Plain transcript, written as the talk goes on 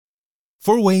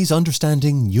4 ways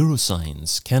understanding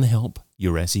neuroscience can help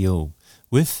your SEO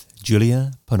with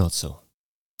Giulia Panozzo.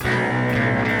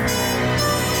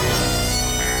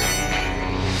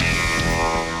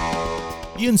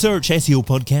 The In Search SEO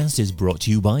podcast is brought to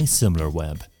you by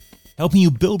SimilarWeb, helping you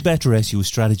build better SEO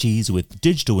strategies with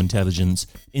digital intelligence,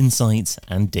 insights,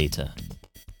 and data.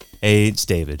 Hey, it's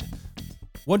David.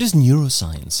 What does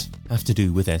neuroscience have to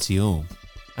do with SEO?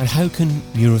 And how can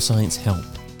neuroscience help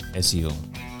SEO?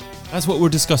 That's what we're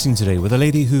discussing today with a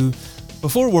lady who,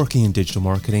 before working in digital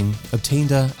marketing,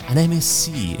 obtained an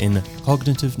MSc in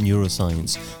cognitive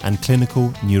neuroscience and clinical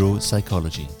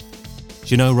neuropsychology.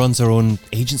 She now runs her own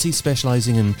agency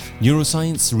specializing in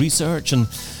neuroscience research and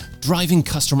driving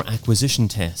customer acquisition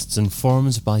tests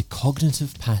informed by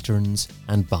cognitive patterns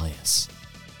and bias.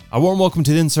 A warm welcome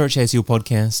to the In Search SEO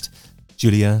podcast,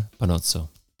 Giulia Panozzo.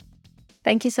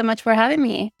 Thank you so much for having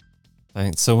me.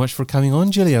 Thanks so much for coming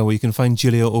on, Giulia. Well, you can find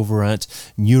Giulia over at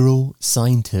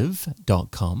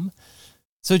neuroscientive.com.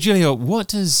 So, Giulia, what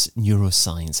does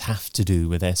neuroscience have to do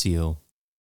with SEO?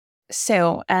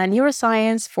 So,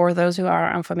 neuroscience, for those who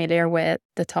are unfamiliar with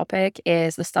the topic,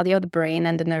 is the study of the brain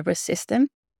and the nervous system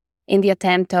in the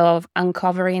attempt of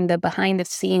uncovering the behind the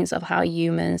scenes of how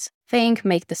humans think,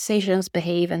 make decisions,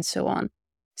 behave, and so on.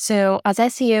 So, as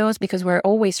SEOs, because we're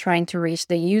always trying to reach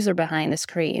the user behind the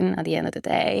screen at the end of the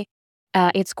day,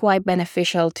 it's quite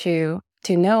beneficial to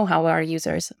know how our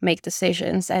users make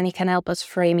decisions, and it can help us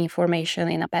frame information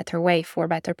in a better way for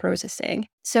better processing.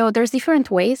 So there's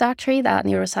different ways actually that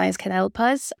neuroscience can help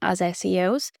us as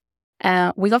SEOs.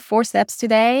 We got 4 steps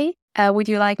today. Would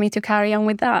you like me to carry on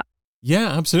with that? Yeah,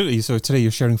 absolutely. So today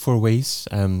you're sharing 4 ways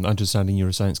understanding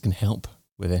neuroscience can help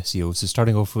with SEO. So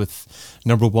starting off with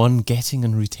number 1, getting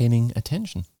and retaining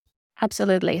attention.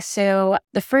 Absolutely. So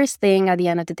the first thing at the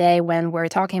end of the day when we're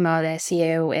talking about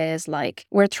SEO is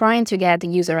we're trying to get the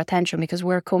user attention because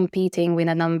we're competing with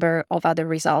a number of other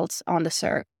results on the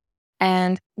SERP.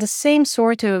 And the same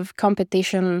sort of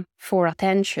competition for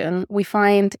attention we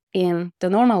find in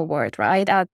the normal world, right?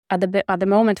 At the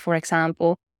moment, for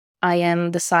example, I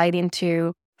am deciding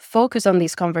to focus on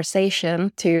this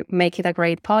conversation to make it a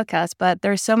great podcast, but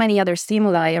there's so many other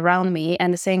stimuli around me,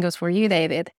 and the same goes for you,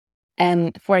 David.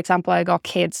 And for example, I got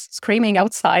kids screaming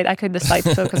outside. I could decide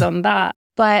to focus on that.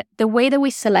 But the way that we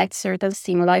select certain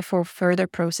stimuli for further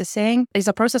processing is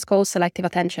a process called selective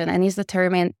attention, and is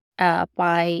determined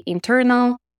by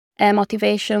internal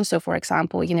motivation. So for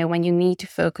example, when you need to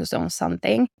focus on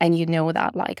something and you know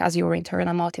that as your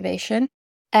internal motivation.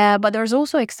 But there's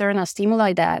also external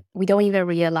stimuli that we don't even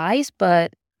realize,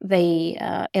 but they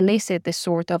elicit this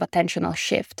sort of attentional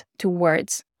shift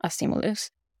towards a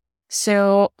stimulus.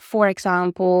 So, for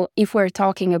example, if we're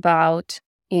talking about,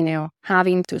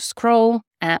 having to scroll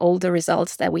all the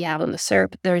results that we have on the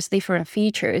SERP, there's different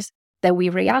features that we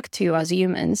react to as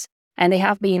humans, and they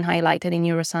have been highlighted in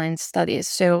neuroscience studies.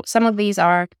 So some of these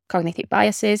are cognitive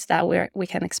biases that we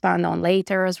can expand on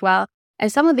later as well.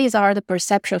 And some of these are the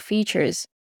perceptual features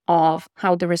of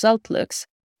how the result looks.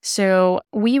 So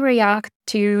we react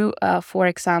to, for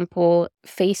example,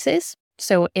 faces,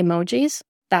 so emojis.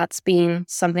 That's been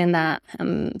something that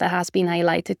has been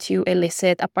highlighted to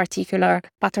elicit a particular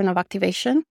pattern of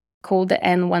activation called the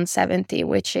N170,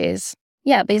 which is,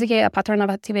 basically a pattern of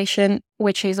activation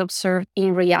which is observed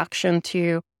in reaction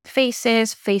to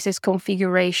faces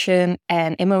configuration,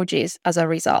 and emojis as a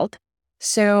result.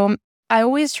 So I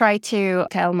always try to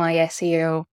tell my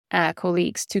SEO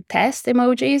colleagues to test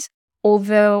emojis,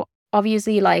 although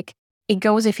obviously it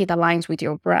goes if it aligns with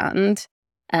your brand.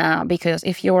 Because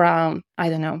if you're a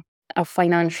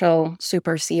financial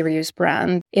super serious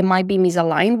brand, it might be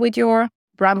misaligned with your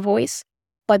brand voice,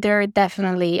 but they're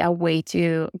definitely a way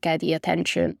to get the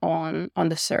attention on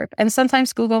the SERP. And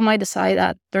sometimes Google might decide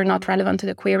that they're not relevant to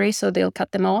the query, so they'll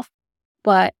cut them off.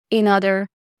 But in other,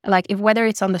 whether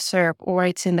it's on the SERP or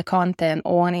it's in the content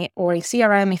or in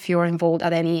CRM, if you're involved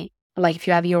at any, if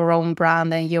you have your own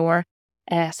brand and you're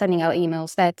sending out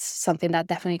emails, that's something that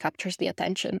definitely captures the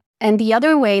attention. And the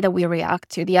other way that we react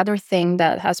to, the other thing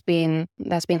that's been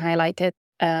highlighted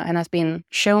and has been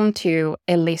shown to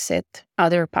elicit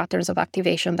other patterns of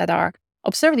activation that are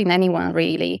observed in anyone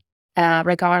really,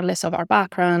 regardless of our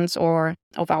backgrounds or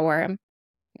of our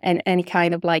and any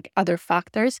kind of other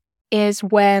factors, is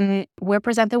when we're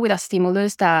presented with a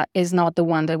stimulus that is not the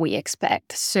one that we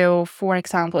expect. So for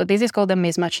example, this is called the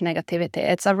mismatch negativity.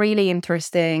 It's a really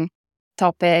interesting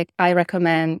topic. I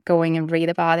recommend going and read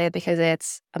about it because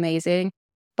it's amazing.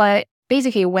 But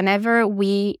basically, whenever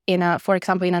we, for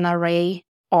example, in an array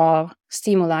of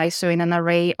stimuli, so in an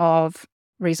array of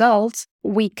results,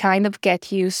 we kind of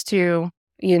get used to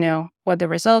what the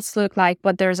results look like,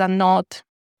 but there's a not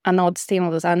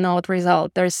stimulus, a not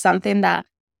result. There's something that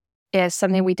is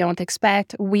something we don't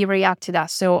expect. We react to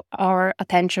that. So our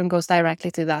attention goes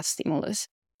directly to that stimulus.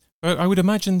 I would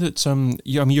imagine that,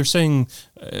 you're saying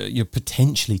you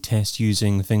potentially test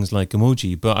using things like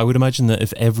emoji, but I would imagine that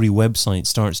if every website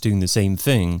starts doing the same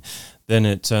thing, then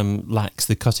it lacks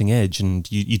the cutting edge and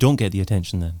you don't get the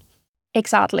attention then.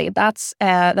 Exactly. That's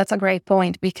a great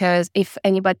point, because if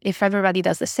everybody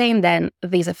does the same, then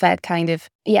this effect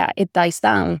it dies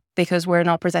down because we're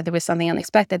not presented with something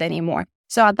unexpected anymore.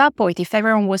 So at that point, if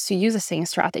everyone was to use the same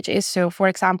strategies, so for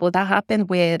example, that happened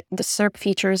with the SERP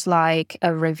features like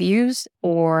reviews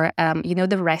or,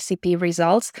 the recipe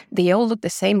results, they all look the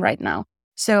same right now.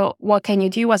 So what can you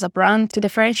do as a brand to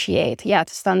differentiate, to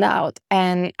stand out?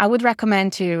 And I would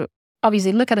recommend to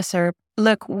obviously look at a SERP,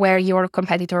 look where your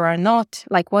competitor are not,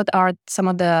 like what are some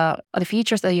of the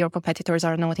features that your competitors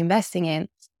are not investing in.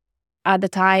 At the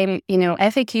time,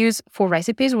 FAQs for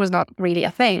recipes was not really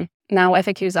a thing. Now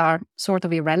FAQs are sort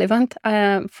of irrelevant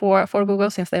for Google,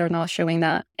 since they're not showing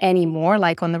that anymore,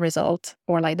 like on the result,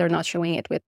 or like they're not showing it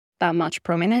with that much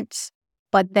prominence.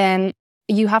 But then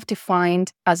you have to find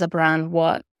as a brand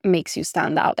what makes you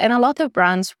stand out. And a lot of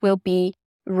brands will be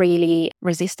really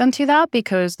resistant to that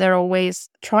because they're always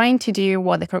trying to do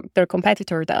what their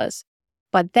competitor does.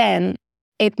 But then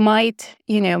it might,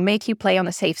 make you play on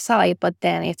the safe side, but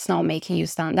then it's not making you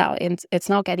stand out. It's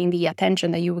not getting the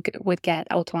attention that you would get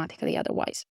automatically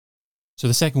otherwise. So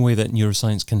the second way that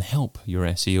neuroscience can help your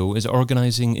SEO is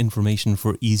organizing information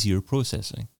for easier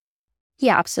processing.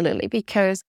 Yeah, absolutely.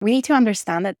 Because we need to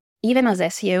understand that even as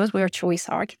SEOs, we're choice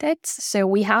architects. So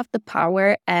we have the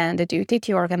power and the duty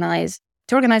to organize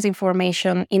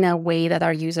information in a way that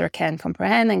our user can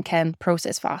comprehend and can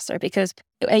process faster. Because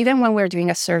even when we're doing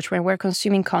a search, when we're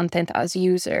consuming content as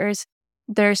users,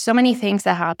 there's so many things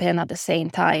that happen at the same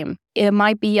time. It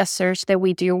might be a search that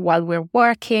we do while we're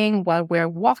working, while we're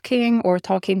walking, or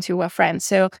talking to a friend.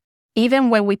 So even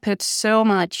when we put so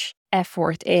much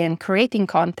effort in creating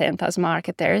content as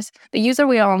marketers, the user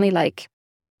will only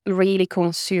really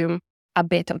consume a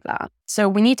bit of that. So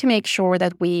we need to make sure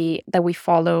that we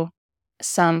follow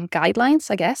some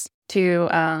guidelines, I guess, to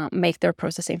make their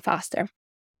processing faster.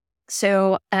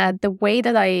 So the way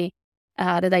that I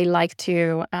like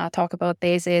to talk about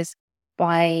this is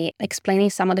by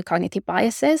explaining some of the cognitive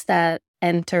biases that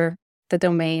enter the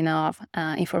domain of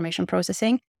information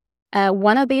processing.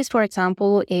 One of these, for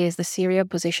example, is the serial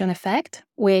position effect,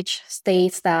 which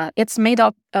states that it's made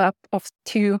up of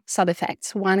two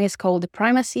sub-effects. One is called the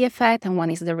primacy effect and one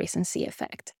is the recency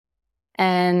effect.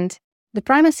 And the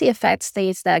primacy effect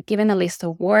states that given a list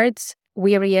of words,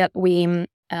 we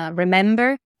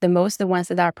remember the most the ones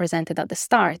that are presented at the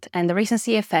start. And the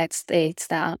recency effect states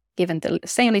that given the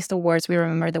same list of words, we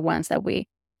remember the ones that we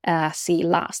see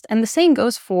last. And the same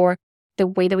goes for the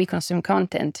way that we consume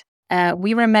content.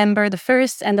 We remember the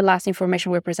first and the last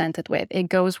information we're presented with. It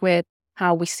goes with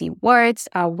how we see words,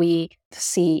 how we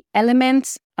see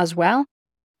elements as well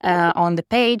on the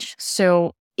page.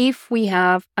 So if we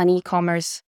have an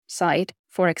e-commerce site,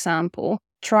 for example,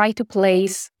 try to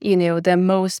place, the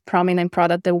most prominent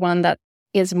product, the one that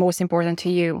is most important to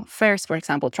you first, for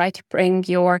example. Try to bring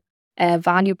your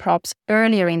value props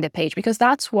earlier in the page, because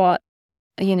that's what,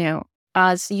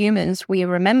 as humans, we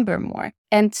remember more.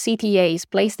 And CTAs,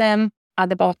 place them at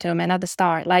the bottom and at the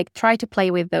start. Try to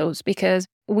play with those, because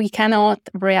we cannot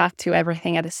react to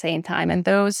everything at the same time. And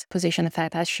those position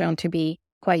effect has shown to be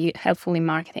quite helpful in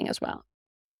marketing as well.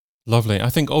 Lovely. I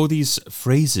think all these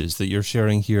phrases that you're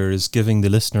sharing here is giving the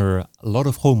listener a lot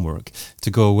of homework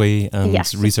to go away and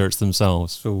research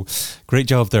themselves. So great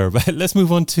job there. But let's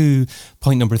move on to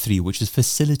point number 3, which is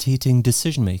facilitating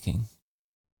decision-making.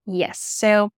 Yes.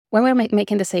 So when we're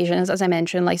making decisions, as I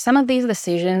mentioned, some of these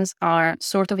decisions are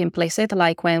sort of implicit,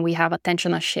 like when we have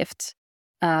attentional shifts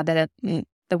that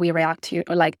we react to,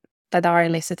 or that are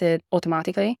elicited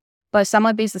automatically. But some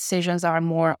of these decisions are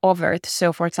more overt.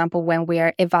 So, for example, when we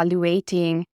are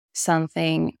evaluating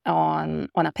something on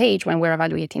a page, when we're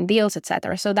evaluating deals,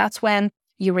 etc. So that's when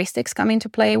heuristics come into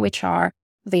play, which are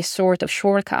these sort of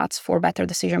shortcuts for better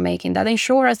decision making that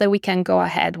ensure us that we can go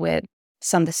ahead with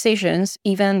some decisions,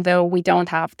 even though we don't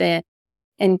have the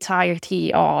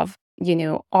entirety of,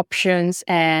 options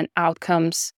and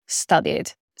outcomes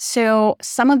studied. So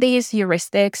some of these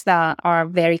heuristics that are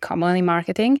very common in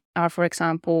marketing are, for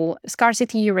example,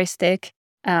 scarcity heuristic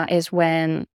is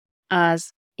when,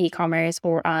 as e-commerce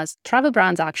or as travel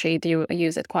brands actually do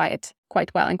use it quite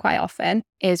well and quite often,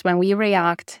 is when we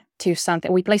react to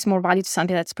something, we place more value to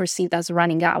something that's perceived as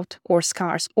running out or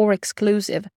scarce or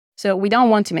exclusive. So we don't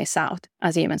want to miss out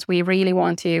as humans. We really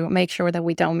want to make sure that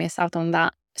we don't miss out on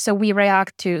that. So we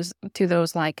react to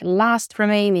those like last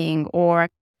remaining or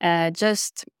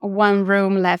just one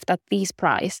room left at this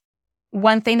price.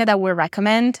 One thing that I would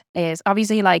recommend is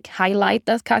obviously like highlight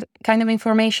that kind of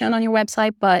information on your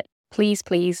website, but please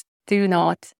do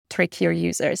not trick your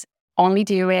users. Only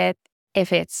do it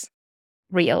if it's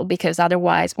real, because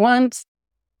otherwise, once,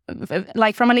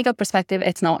 like from a legal perspective,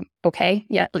 it's not okay.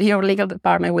 Yeah, your legal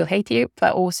department will hate you,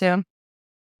 but also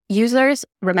users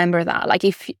remember that. Like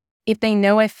if they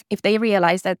know, if they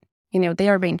realize that, they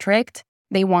are being tricked,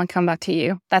 they won't come back to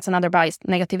you. That's another bias,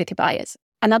 negativity bias.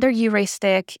 Another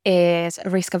heuristic is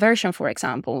risk aversion, for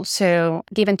example. So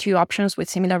given two options with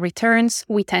similar returns,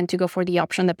 we tend to go for the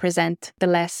option that present the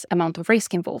less amount of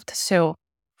risk involved. So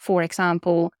for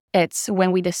example, it's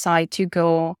when we decide to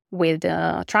go with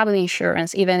travel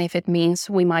insurance, even if it means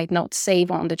we might not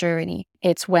save on the journey.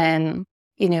 It's when,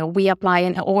 we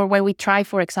apply or when we try,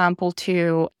 for example,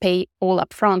 to pay all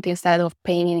upfront instead of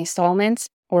paying in installments,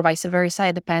 or vice versa.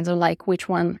 It depends on like which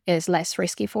one is less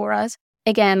risky for us.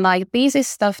 Again, like this is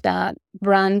stuff that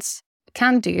brands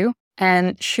can do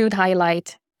and should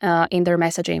highlight in their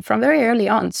messaging from very early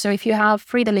on. So if you have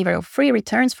free delivery or free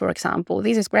returns, for example,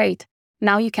 this is great.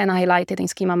 Now you can highlight it in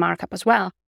schema markup as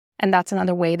well. And that's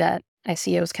another way that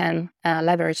SEOs can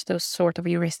leverage those sort of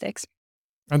heuristics.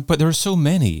 But there are so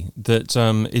many that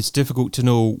it's difficult to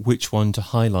know which one to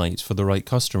highlight for the right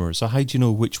customer. So how do you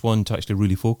know which one to actually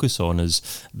really focus on as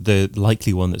the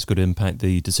likely one that's going to impact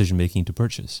the decision-making to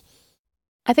purchase?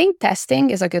 I think testing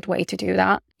is a good way to do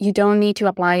that. You don't need to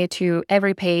apply it to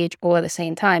every page all at the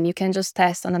same time. You can just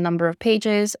test on a number of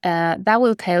pages. That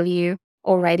will tell you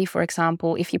already, for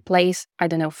example, if you place,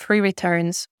 3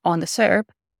 returns on the SERP,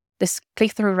 this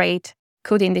click-through rate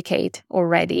could indicate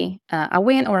already a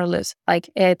win or a lose.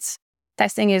 Like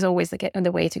testing is always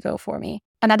the way to go for me.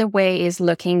 Another way is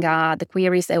looking at the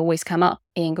queries that always come up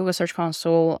in Google Search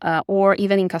Console or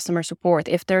even in customer support.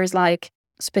 If there's like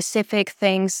specific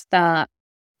things that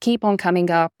keep on coming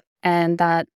up and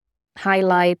that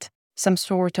highlight some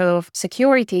sort of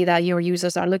security that your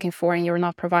users are looking for and you're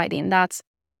not providing, that's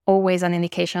always an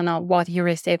indication of what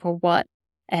heuristic or what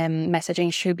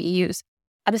messaging should be used.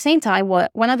 At the same time,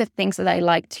 one of the things that I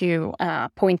like to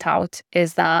point out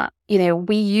is that,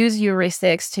 we use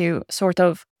heuristics to sort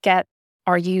of get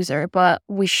our user, but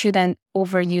we shouldn't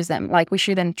overuse them. Like we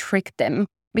shouldn't trick them,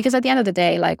 because at the end of the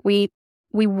day, like we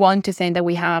want to think that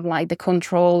we have like the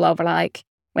control of like,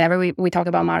 whenever we talk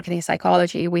about marketing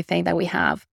psychology, we think that we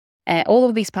have all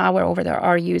of this power over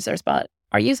our users, but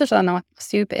our users are not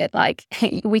stupid. Like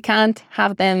we can't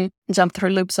have them jump through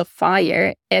loops of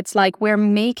fire. It's like we're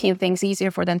making things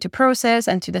easier for them to process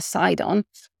and to decide on,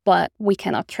 but we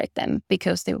cannot trick them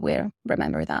because they will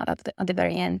remember that at the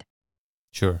very end.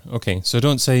 Sure. Okay. So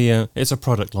don't say it's a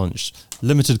product launch,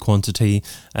 limited quantity.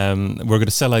 We're going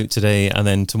to sell out today, and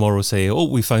then tomorrow say, oh,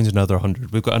 we found another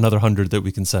 100. We've got another 100 that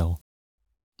we can sell.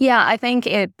 Yeah, I think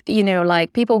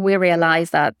like people will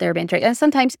realize that they're being tricked. And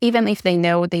sometimes even if they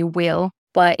know, they will,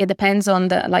 but it depends on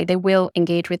they will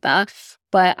engage with that.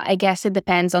 But I guess it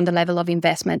depends on the level of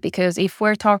investment, because if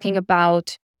we're talking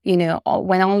about,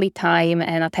 when only time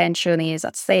and attention is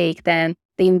at stake, then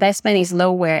the investment is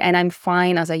lower and I'm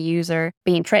fine as a user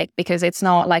being tricked, because it's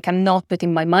not like I'm not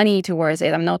putting my money towards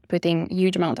it. I'm not putting a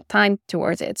huge amount of time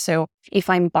towards it. So if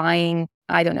I'm buying,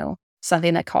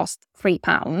 something that costs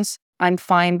 £3, I'm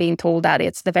fine being told that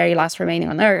it's the very last remaining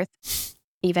on earth,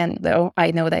 even though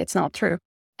I know that it's not true.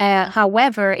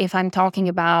 However, if I'm talking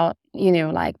about,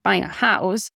 like buying a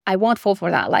house, I won't fall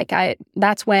for that.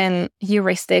 That's when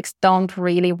heuristics don't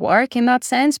really work in that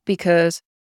sense, because,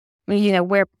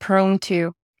 we're prone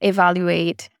to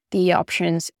evaluate the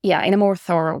options, in a more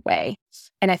thorough way.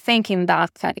 And I think in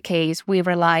that case, we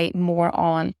rely more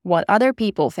on what other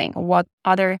people think, what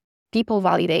other people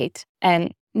validate,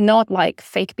 and not like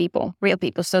fake people, real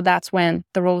people. So that's when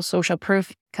the role of social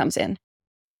proof comes in.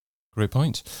 Great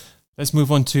point. Let's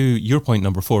move on to your point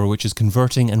number 4, which is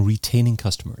converting and retaining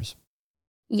customers.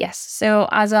 Yes. So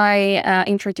as I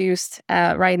introduced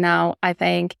right now, I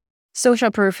think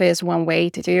social proof is one way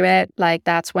to do it. Like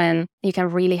that's when you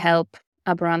can really help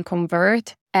a brand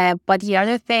convert. But the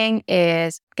other thing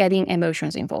is getting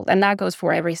emotions involved. And that goes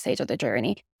for every stage of the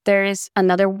journey. There is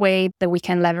another way that we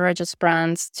can leverage as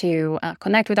brands to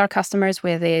connect with our customers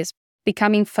with is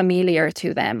becoming familiar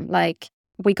to them. Like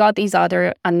we got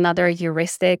another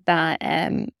heuristic that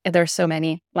there's so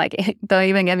many, like don't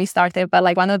even get me started, but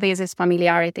like one of these is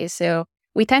familiarity. So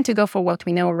we tend to go for what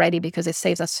we know already because it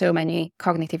saves us so many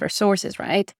cognitive resources,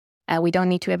 right? We don't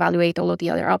need to evaluate all of the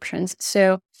other options.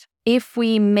 So if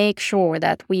we make sure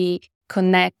that we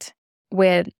connect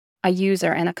with a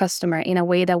user and a customer in a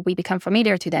way that we become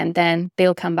familiar to them, then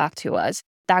they'll come back to us.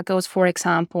 That goes, for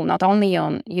example, not only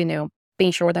on,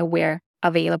 being sure that we're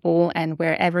available and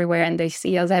we're everywhere and they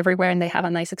see us everywhere and they have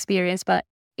a nice experience, but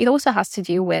it also has to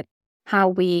do with how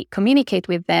we communicate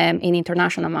with them in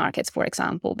international markets, for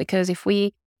example, because if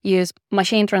we use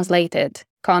machine translated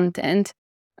content,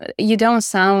 you don't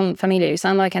sound familiar. You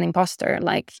sound like an imposter.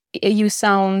 Like you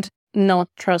sound not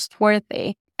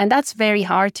trustworthy. And that's very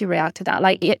hard to react to that.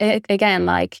 Like, again,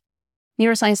 like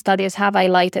neuroscience studies have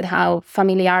highlighted how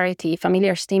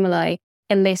familiar stimuli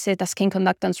elicit a skin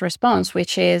conductance response,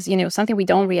 which is, something we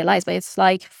don't realize. But it's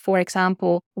like, for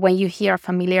example, when you hear a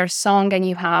familiar song and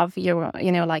you have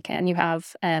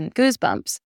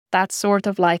goosebumps, that's sort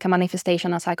of like a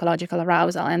manifestation of psychological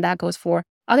arousal. And that goes for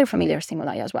other familiar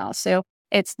stimuli as well. So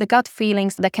it's the gut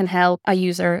feelings that can help a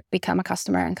user become a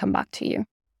customer and come back to you.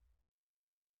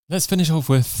 Let's finish off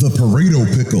with the Pareto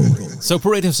pickle. So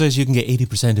Pareto says you can get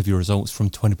 80% of your results from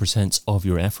 20% of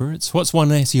your efforts. What's one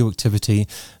SEO activity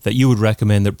that you would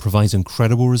recommend that provides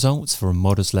incredible results for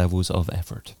modest levels of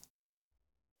effort?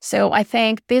 So I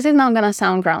think this is not going to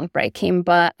sound groundbreaking,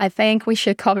 but I think we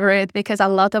should cover it because a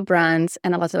lot of brands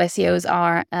and a lot of SEOs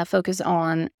are focused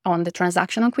on the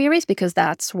transactional queries because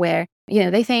that's where,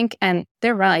 they think, and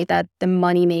they're right, that the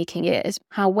money making is.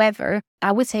 However,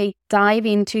 I would say dive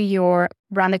into your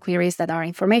branded queries that are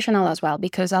informational as well,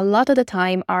 because a lot of the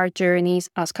time our journeys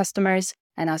as customers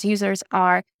and as users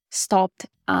are stopped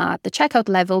at the checkout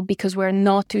level because we're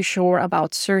not too sure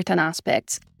about certain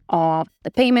aspects of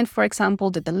the payment, for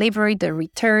example, the delivery, the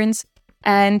returns.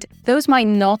 And those might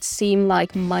not seem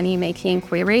like money-making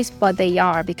queries, but they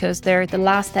are because they're the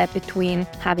last step between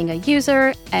having a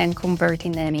user and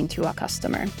converting them into a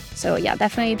customer. So yeah,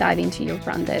 definitely dive into your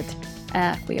branded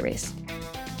queries.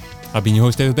 I've been your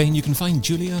host, David Bain. You can find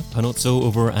Giulia Panozzo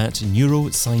over at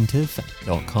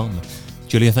neuroscience.com.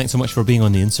 Giulia, thanks so much for being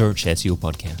on the InSearch SEO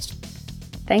podcast.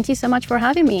 Thank you so much for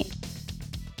having me.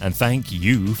 And thank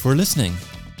you for listening.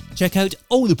 Check out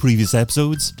all the previous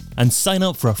episodes and sign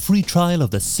up for a free trial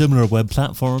of the SimilarWeb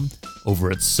platform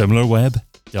over at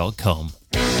similarweb.com.